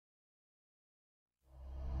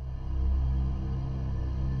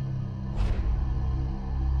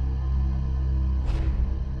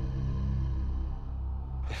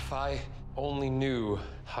If I only knew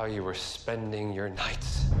how you were spending your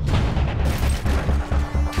nights.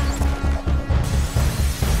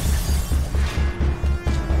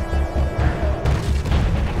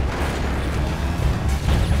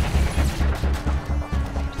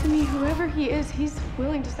 I mean, whoever he is, he's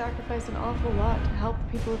willing to sacrifice an awful lot to help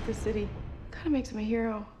the people of the city. Kind of makes him a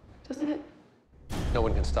hero, doesn't it? No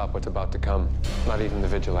one can stop what's about to come, not even the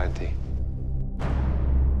vigilante.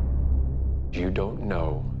 You don't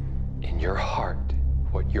know in your heart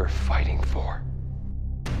what you're fighting for.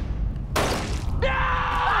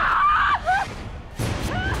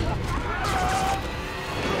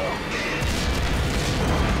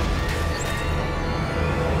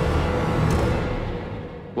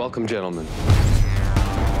 Welcome, gentlemen.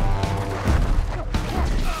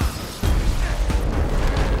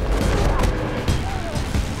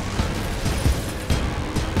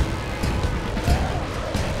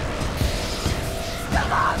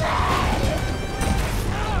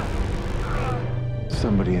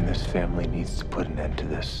 Somebody in this family needs to put an end to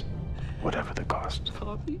this, whatever the cost.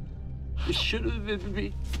 Poppy, it should have been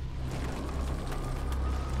me.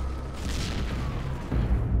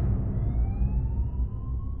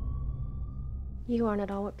 You aren't at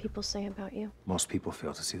all what people say about you. Most people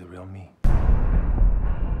fail to see the real me.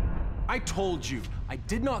 I told you, I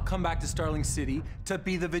did not come back to Starling City to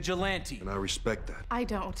be the vigilante. And I respect that. I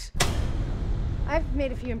don't. I've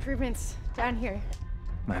made a few improvements down here.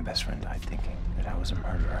 My best friend died thinking that I was a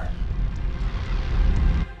murderer.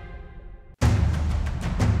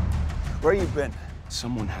 Where you been?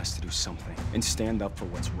 Someone has to do something and stand up for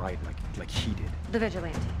what's right like he did. The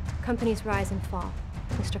vigilante. Companies rise and fall.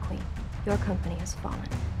 Mr. Queen, your company has fallen.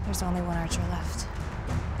 There's only one Archer left,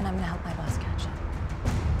 and I'm gonna help my boss catch him.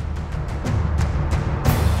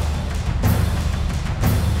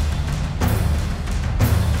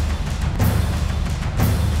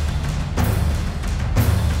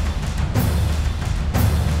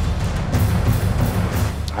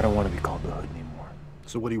 I don't want to be called the Hood anymore.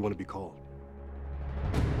 So what do you want to be called?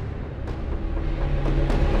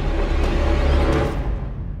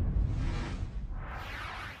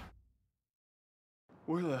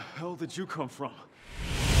 Where the hell did you come from?